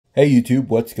Hey YouTube,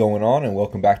 what's going on, and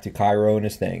welcome back to KYRO and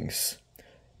his things.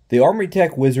 The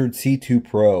Armytek Wizard C1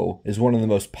 Pro is one of the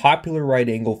most popular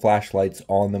right-angle flashlights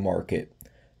on the market.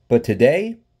 But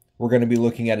today, we're going to be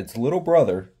looking at its little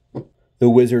brother, the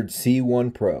Wizard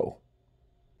C1 Pro.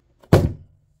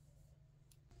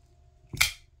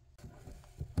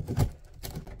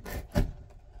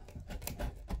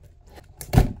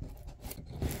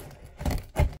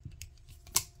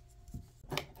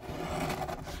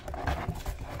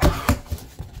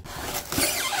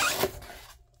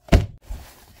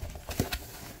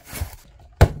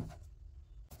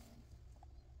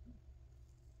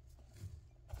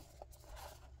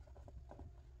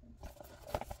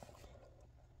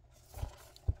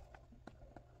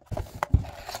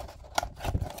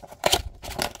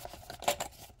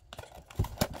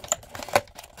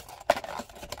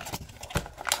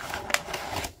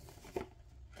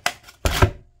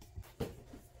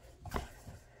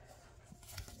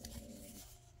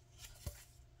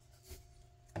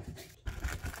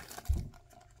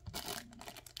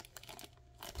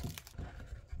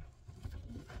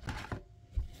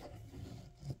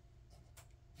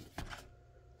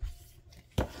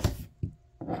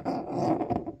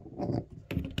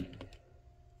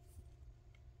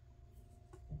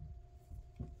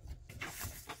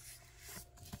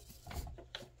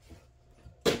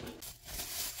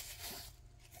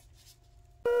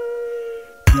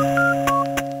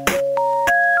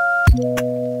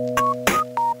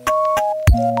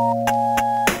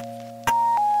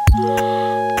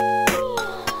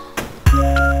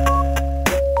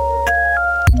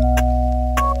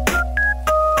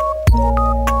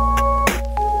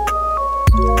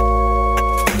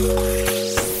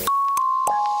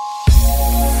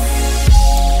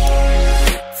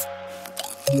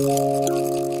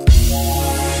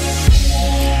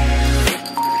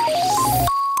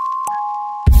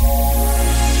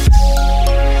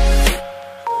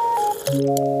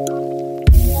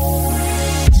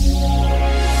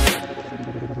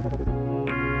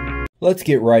 Let's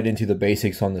get right into the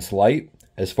basics on this light.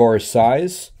 As far as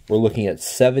size, we're looking at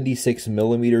 76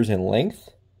 millimeters in length.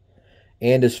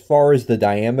 And as far as the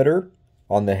diameter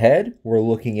on the head, we're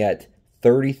looking at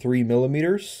 33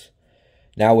 millimeters.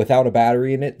 Now without a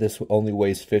battery in it, this only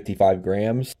weighs 55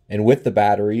 grams. And with the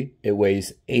battery, it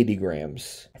weighs 80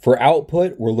 grams. For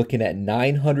output, we're looking at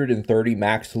 930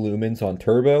 max lumens on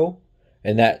turbo.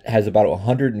 And that has about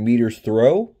 100 meters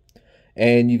throw.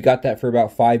 And you've got that for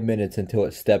about 5 minutes until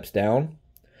it steps down.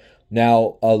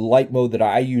 Now, a light mode that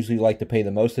I usually like to pay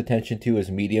the most attention to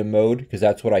is medium mode, because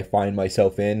that's what I find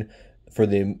myself in for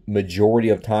the majority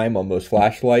of time on most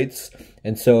flashlights.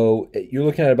 And so you're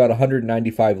looking at about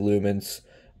 195 lumens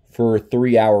for a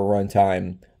 3-hour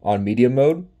runtime on medium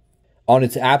mode. On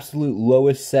its absolute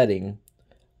lowest setting,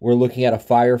 we're looking at a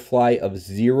firefly of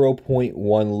 0.1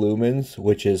 lumens,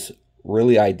 which is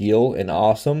really ideal and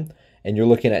awesome. And you're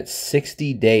looking at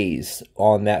 60 days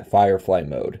on that firefly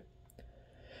mode.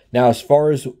 Now, as far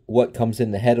as what comes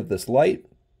in the head of this light,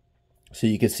 so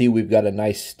you can see we've got a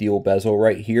nice steel bezel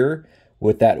right here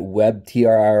with that web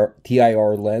TIR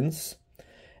lens.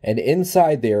 And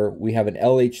inside there, we have an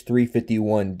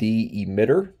LH351D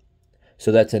emitter.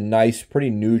 So that's a nice,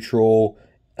 pretty neutral,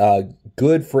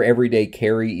 good for everyday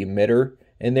carry emitter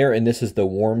in there. And this is the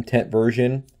warm tint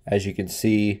version, as you can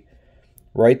see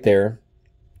right there.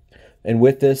 And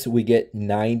with this, we get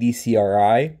 90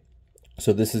 CRI.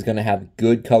 So this is going to have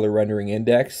good color rendering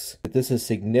index. But this is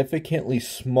significantly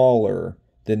smaller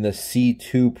than the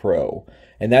C2 Pro.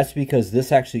 And that's because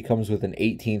this actually comes with an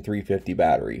 18350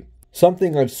 battery.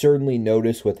 Something I've certainly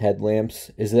noticed with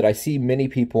headlamps is that I see many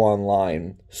people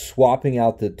online swapping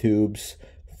out the tubes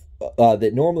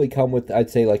that normally come with,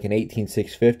 I'd say, like an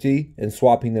 18650 and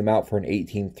swapping them out for an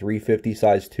 18350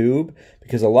 size tube,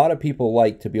 because a lot of people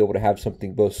like to be able to have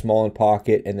something both small in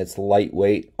pocket and it's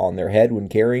lightweight on their head when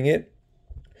carrying it.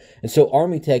 And so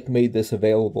Armytek made this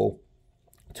available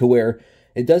to where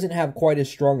it doesn't have quite as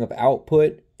strong of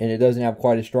output and it doesn't have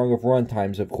quite as strong of run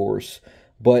times, of course,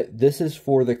 but this is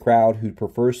for the crowd who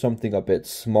prefers something a bit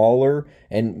smaller.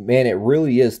 And man, it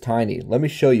really is tiny. Let me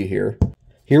show you here.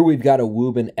 Here we've got a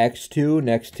Wubin X2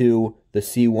 next to the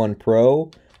C1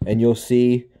 Pro, and you'll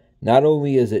see not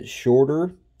only is it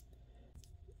shorter,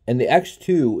 and the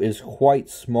X2 is quite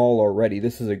small already.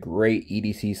 This is a great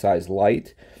EDC size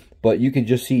light, but you can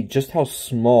just see just how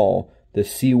small the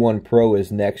C1 Pro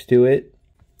is next to it.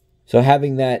 So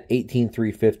having that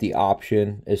 18350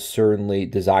 option is certainly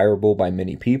desirable by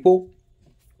many people.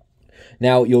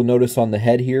 Now you'll notice on the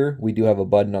head here, we do have a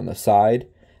button on the side.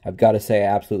 I've got to say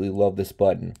I absolutely love this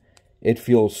button. it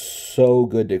feels so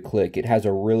good to click. It has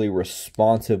a really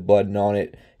responsive button on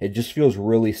it. It just feels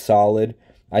really solid.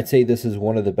 I'd say this is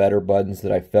one of the better buttons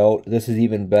that I felt. This is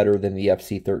even better than the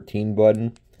FC13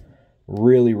 button.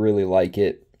 Really, really like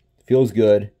it. Feels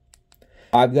good.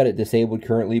 I've got it disabled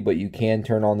currently, but you can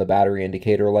turn on the battery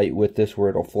indicator light with this where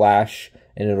it'll flash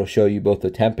and it'll show you both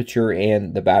the temperature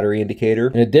and the battery indicator.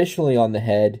 And additionally on the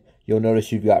head, you'll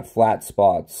notice you've got flat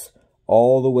spots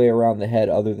all the way around the head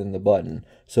other than the button.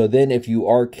 So then if you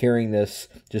are carrying this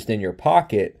just in your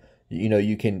pocket, you know,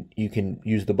 you can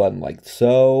use the button like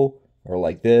so, or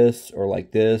like this, or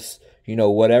like this. You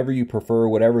know, whatever you prefer,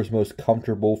 whatever is most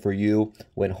comfortable for you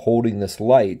when holding this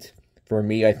light. For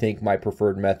me, I think my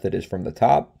preferred method is from the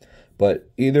top.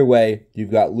 But either way, you've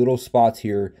got little spots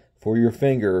here for your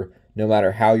finger, no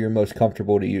matter how you're most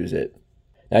comfortable to use it.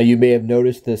 Now, you may have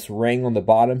noticed this ring on the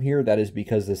bottom here. That is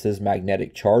because this is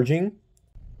magnetic charging.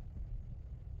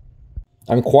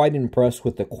 I'm quite impressed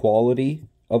with the quality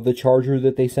of the charger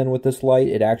that they send with this light.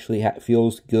 It actually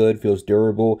feels good, feels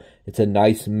durable. It's a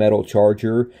nice metal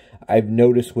charger. I've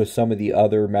noticed with some of the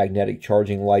other magnetic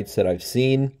charging lights that I've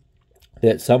seen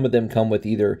that some of them come with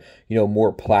either, you know,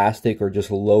 more plastic or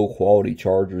just low quality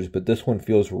chargers, but this one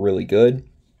feels really good.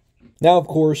 Now, of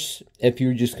course, if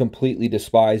you just completely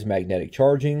despise magnetic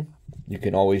charging, you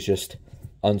can always just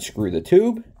unscrew the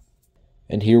tube.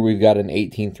 And here we've got an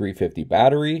 18350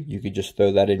 battery. You could just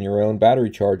throw that in your own battery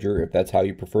charger if that's how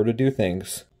you prefer to do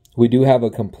things. We do have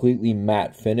a completely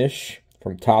matte finish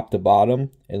from top to bottom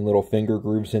and little finger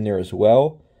grooves in there as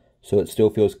well. So it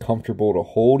still feels comfortable to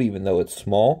hold even though it's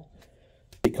small.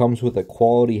 It comes with a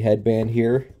quality headband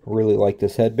here. Really like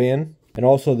this headband. And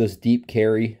also this deep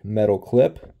carry metal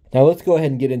clip. Now let's go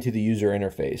ahead and get into the user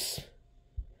interface.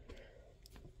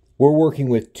 We're working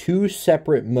with two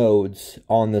separate modes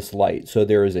on this light. So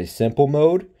there is a simple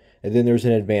mode and then there's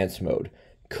an advanced mode.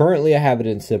 Currently I have it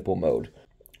in simple mode.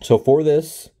 So for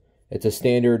this, it's a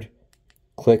standard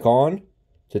click on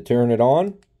to turn it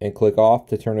on and click off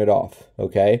to turn it off.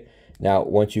 Okay. Now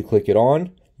once you click it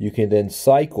on, you can then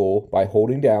cycle by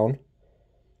holding down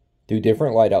through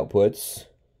different light outputs.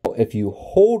 If you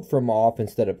hold from off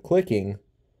instead of clicking,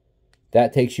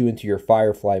 that takes you into your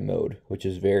firefly mode, which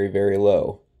is very, very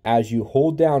low. As you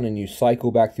hold down and you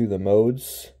cycle back through the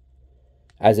modes,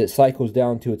 as it cycles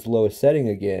down to its lowest setting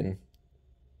again,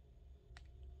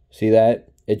 see that?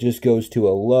 It just goes to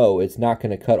a low. It's not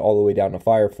going to cut all the way down to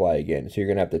firefly again. So you're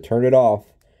going to have to turn it off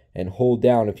and hold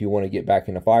down if you want to get back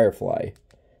into firefly.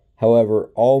 However,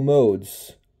 all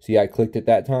modes, see I clicked at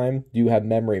that time, do have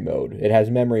memory mode. It has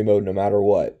memory mode no matter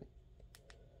what.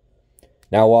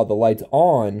 Now while the light's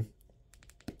on,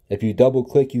 if you double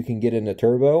click you can get into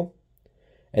turbo,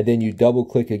 and then you double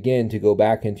click again to go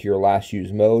back into your last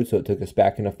use mode, so it took us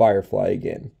back into firefly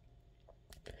again.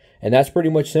 And that's pretty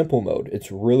much simple mode.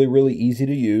 It's really, really easy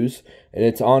to use, and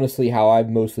it's honestly how I've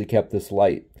mostly kept this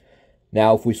light.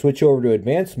 Now if we switch over to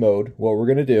advanced mode, what we're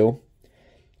going to do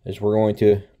is we're going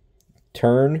to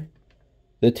turn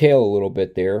the tail a little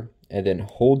bit there, and then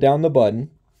hold down the button,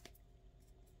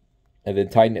 and then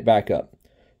tighten it back up.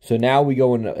 So now we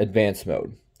go into advanced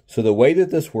mode. So the way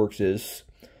that this works is,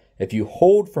 if you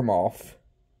hold from off,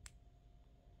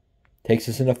 takes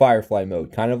us into firefly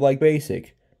mode, kind of like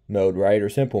basic mode, right, or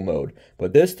simple mode.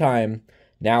 But this time,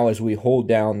 now as we hold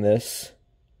down this,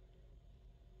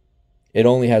 it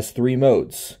only has 3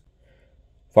 modes.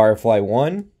 Firefly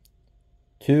 1,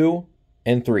 2,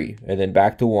 and 3, and then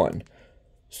back to 1.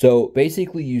 So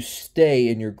basically you stay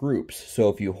in your groups. So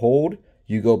if you hold,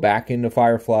 you go back into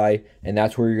firefly, and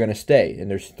that's where you're going to stay. And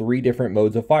there's 3 different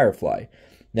modes of firefly.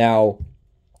 Now,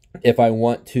 if I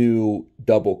want to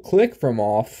double click from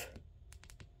off,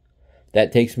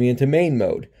 that takes me into main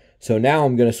mode. So now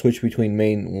I'm going to switch between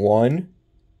main 1,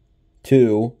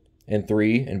 2, and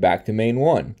 3, and back to main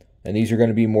 1. And these are going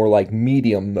to be more like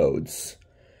medium modes.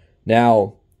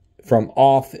 Now, from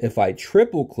off, if I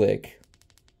triple click,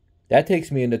 that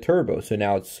takes me into turbo. So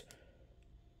now it's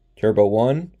turbo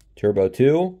 1, turbo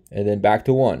 2, and then back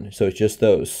to 1. So it's just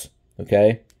those,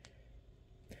 okay?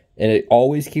 And it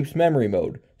always keeps memory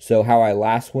mode. So how I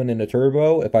last went into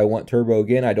turbo, if I want turbo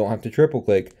again, I don't have to triple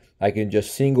click. I can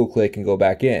just single click and go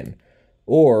back in.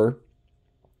 Or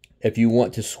if you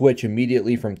want to switch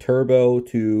immediately from turbo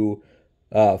to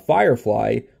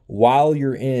firefly while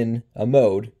you're in a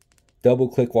mode, double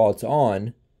click while it's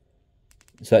on.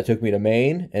 So that took me to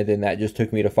main, and then that just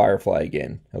took me to firefly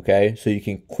again. Okay, so you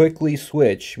can quickly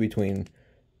switch between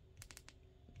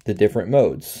the different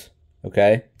modes.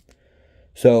 Okay,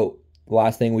 so the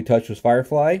last thing we touched was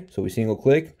firefly, so we single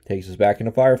click, takes us back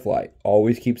into firefly.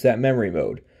 Always keeps that memory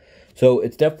mode. So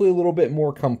it's definitely a little bit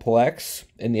more complex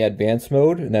in the advanced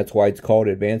mode, and that's why it's called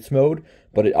advanced mode,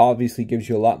 but it obviously gives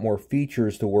you a lot more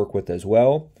features to work with as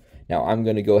well. Now I'm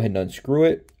going to go ahead and unscrew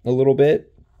it a little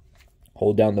bit,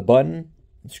 hold down the button,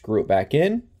 and screw it back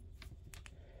in.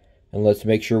 And let's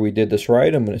make sure we did this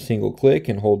right. I'm going to single click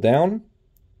and hold down.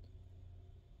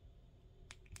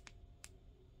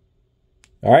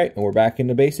 All right, and we're back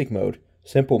into basic mode,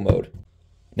 simple mode.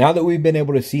 Now that we've been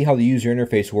able to see how the user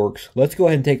interface works, let's go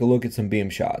ahead and take a look at some beam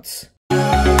shots.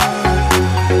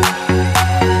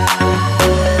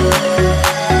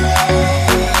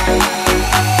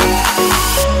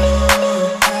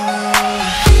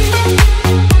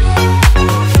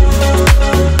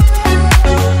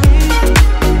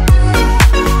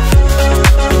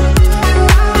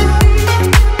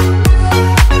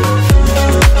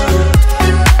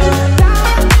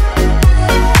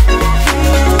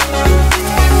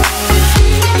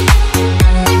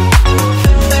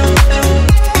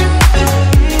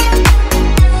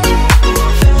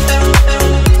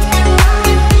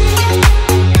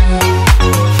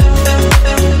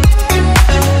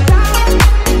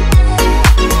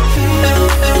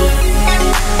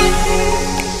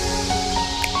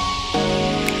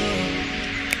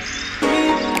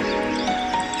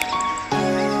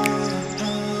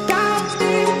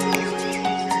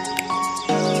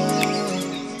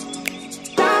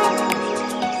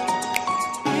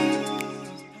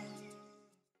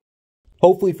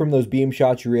 Hopefully from those beam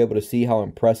shots you were able to see how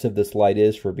impressive this light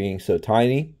is for being so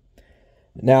tiny.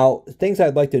 Now, things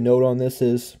I'd like to note on this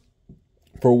is,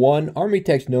 for one,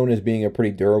 Armytek's known as being a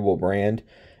pretty durable brand,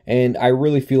 and I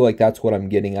really feel like that's what I'm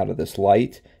getting out of this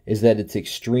light, is that it's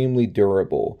extremely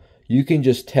durable. You can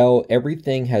just tell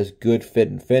everything has good fit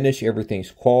and finish,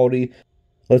 everything's quality.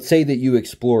 Let's say that you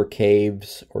explore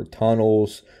caves or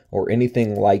tunnels or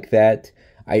anything like that.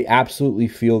 I absolutely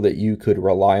feel that you could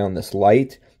rely on this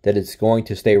light, that it's going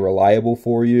to stay reliable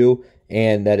for you,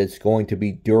 and that it's going to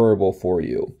be durable for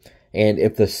you. And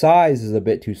if the size is a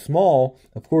bit too small,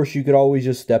 of course you could always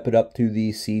just step it up to the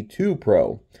C2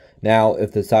 Pro. Now,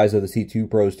 if the size of the C2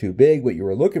 Pro is too big, but you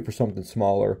were looking for something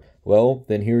smaller, well,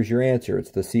 then here's your answer.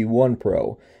 It's the C1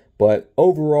 Pro. But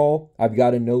overall, I've got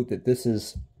to note that this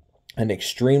is an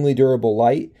extremely durable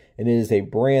light, and it is a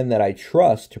brand that I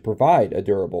trust to provide a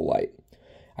durable light.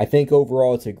 I think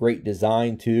overall it's a great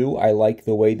design too. I like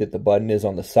the way that the button is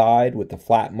on the side with the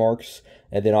flat marks,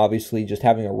 and then obviously just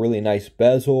having a really nice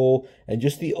bezel, and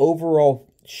just the overall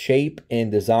shape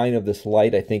and design of this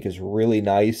light I think is really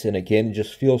nice, and again it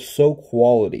just feels so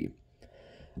quality.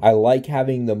 I like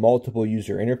having the multiple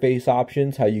user interface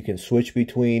options, how you can switch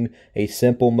between a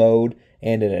simple mode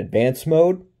and an advanced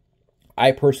mode.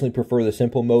 I personally prefer the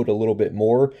simple mode a little bit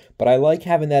more, but I like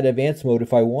having that advanced mode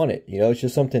if I want it. You know, it's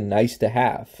just something nice to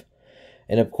have.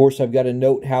 And of course, I've got to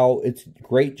note how it's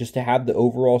great just to have the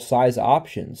overall size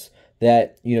options,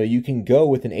 that, you know, you can go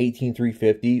with an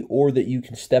 18350, or that you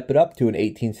can step it up to an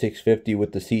 18650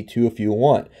 with the C2 if you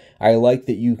want. I like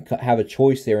that you have a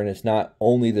choice there, and it's not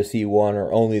only the C1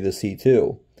 or only the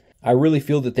C2. I really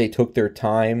feel that they took their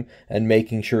time in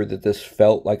making sure that this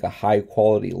felt like a high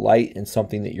quality light and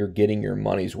something that you're getting your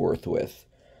money's worth with.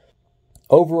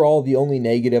 Overall, the only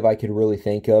negative I could really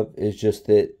think of is just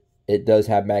that it does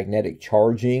have magnetic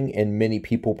charging, and many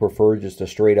people prefer just a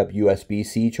straight up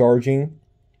USB-C charging.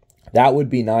 That would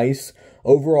be nice.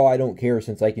 Overall, I don't care,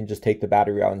 since I can just take the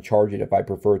battery out and charge it if I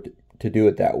prefer to do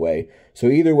it that way. So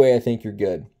either way, I think you're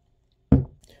good.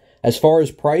 As far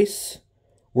as price,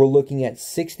 we're looking at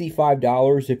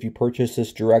 $65 if you purchase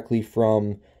this directly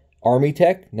from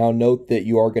Armytek. Now note that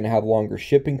you are going to have longer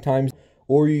shipping times,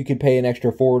 or you could pay an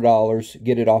extra $4,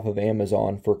 get it off of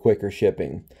Amazon for quicker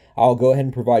shipping. I'll go ahead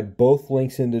and provide both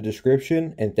links in the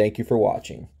description, and thank you for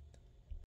watching.